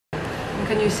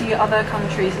can you see other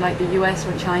countries like the US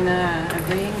or China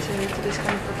agreeing to this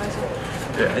kind of proposal?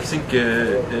 I think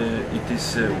it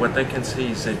is, what I can say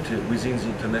is that within the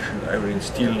International Iron and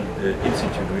Steel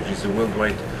Institute, which is a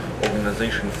worldwide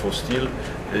organization for steel,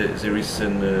 there is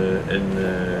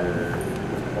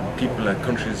people are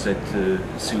conscious that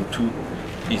CO2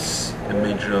 is a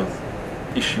major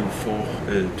issue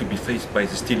to be faced by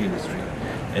the steel industry,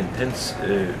 and hence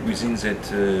within that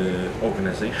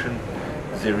organization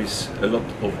there is a lot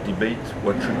of debate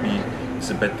what should be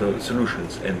the better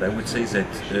solutions. And I would say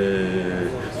that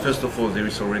first of all there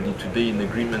is already today an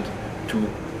agreement to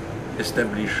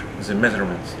establish the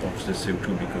measurements of the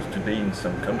CO2, because today in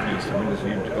some countries,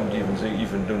 they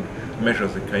even don't measure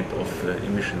the kind of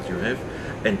emissions you have,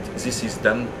 and this is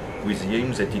done with the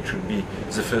aim that it should be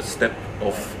the first step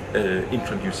of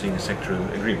introducing a sectoral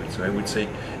agreement. So I would say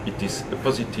it is a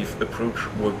positive approach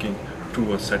working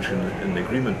towards such an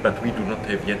agreement, but we do not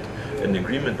have yet an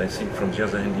agreement. I think from the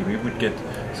other hand, if we would get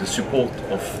the support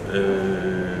of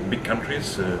big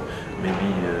countries,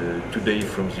 maybe today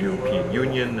from the European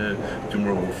Union,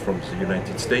 tomorrow from the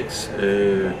United States,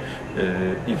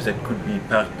 if that could be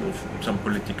part of some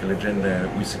political agenda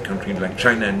with a country like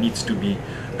China needs to be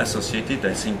associated,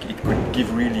 I think it could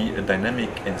give really a dynamic,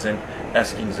 and then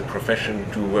asking the profession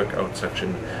to work out such a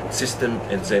system,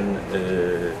 and then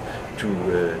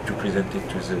to present it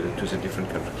to the different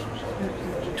countries.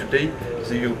 Today,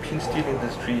 the European steel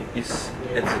industry is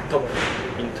at the top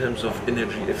in terms of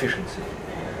energy efficiency.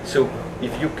 So,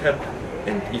 if you cap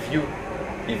and if you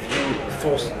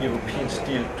force European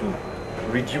steel to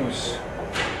reduce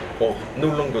or no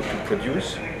longer to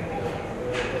produce,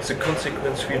 the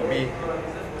consequence will be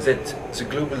that the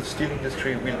global steel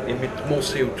industry will emit more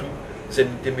CO2 than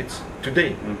it emits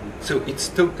today. So it's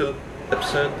total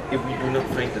absurd if we do not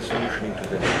find a solution into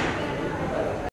that.